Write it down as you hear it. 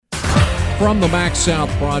From the Max South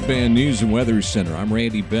Broadband News and Weather Center, I'm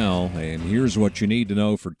Randy Bell, and here's what you need to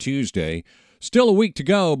know for Tuesday. Still a week to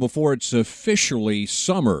go before it's officially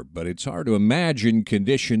summer, but it's hard to imagine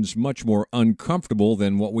conditions much more uncomfortable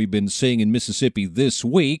than what we've been seeing in Mississippi this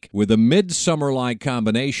week, with a midsummer-like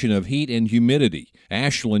combination of heat and humidity.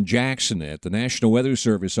 Ashlyn Jackson at the National Weather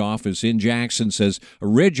Service office in Jackson says a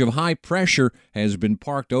ridge of high pressure has been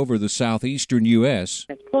parked over the southeastern U.S.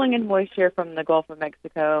 It's pulling in moisture from the Gulf of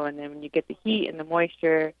Mexico, and then when you get the heat and the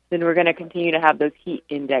moisture, then we're going to continue to have those heat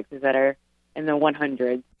indexes that are in the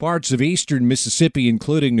 100s. Parts of eastern Mississippi,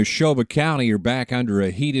 including Neshoba County, are back under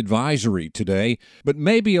a heat advisory today, but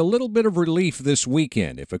maybe a little bit of relief this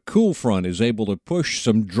weekend if a cool front is able to push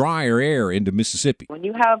some drier air into Mississippi. When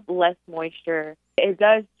you have less moisture, it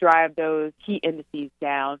does drive those heat indices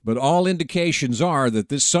down. But all indications are that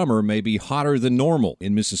this summer may be hotter than normal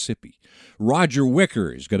in Mississippi. Roger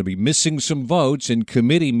Wicker is going to be missing some votes in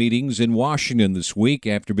committee meetings in Washington this week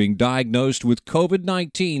after being diagnosed with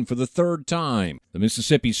COVID-19 for the third time. The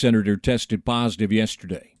Mississippi senator tested positive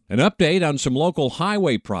yesterday. An update on some local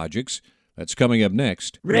highway projects. That's coming up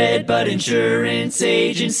next. Redbud Insurance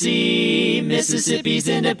Agency, Mississippi's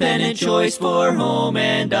independent choice for home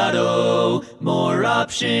and auto. More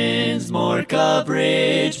options, more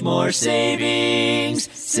coverage, more savings.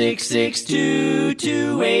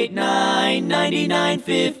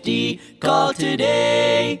 662-289-9950. Call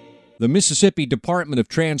today. The Mississippi Department of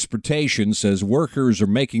Transportation says workers are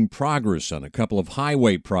making progress on a couple of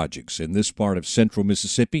highway projects in this part of central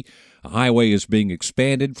Mississippi. A highway is being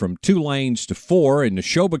expanded from 2 lanes to 4 in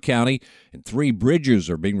Neshoba County, and 3 bridges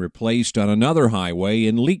are being replaced on another highway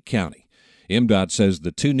in Leake County. MDOT says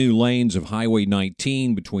the 2 new lanes of Highway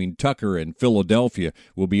 19 between Tucker and Philadelphia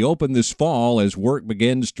will be open this fall as work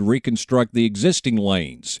begins to reconstruct the existing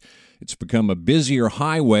lanes. It's become a busier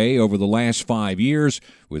highway over the last 5 years,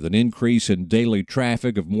 with an increase in daily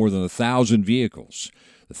traffic of more than 1,000 vehicles.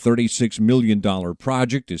 The $36 million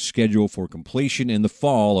project is scheduled for completion in the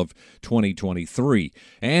fall of 2023.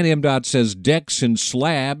 And MDOT says decks and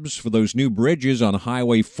slabs for those new bridges on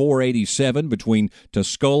Highway 487 between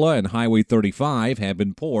Tuscola and Highway 35 have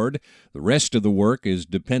been poured. The rest of the work is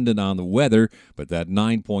dependent on the weather, but that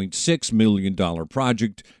 $9.6 million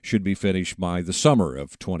project should be finished by the summer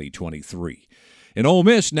of 2023. And Ole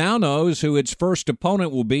Miss now knows who its first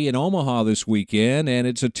opponent will be in Omaha this weekend, and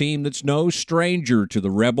it's a team that's no stranger to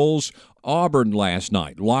the Rebels. Auburn last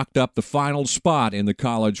night locked up the final spot in the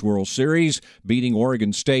College World Series, beating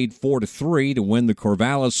Oregon State 4-3 to win the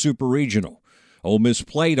Corvallis Super Regional. Ole Miss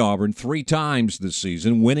played Auburn 3 times this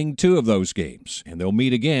season, winning 2 of those games, and they'll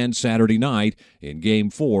meet again Saturday night in Game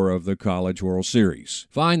 4 of the College World Series.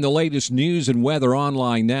 Find the latest news and weather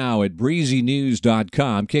online now at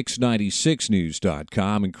breezynews.com,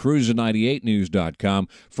 kicks96news.com, and cruiser98news.com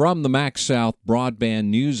from the Max South Broadband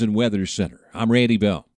News and Weather Center. I'm Randy Bell.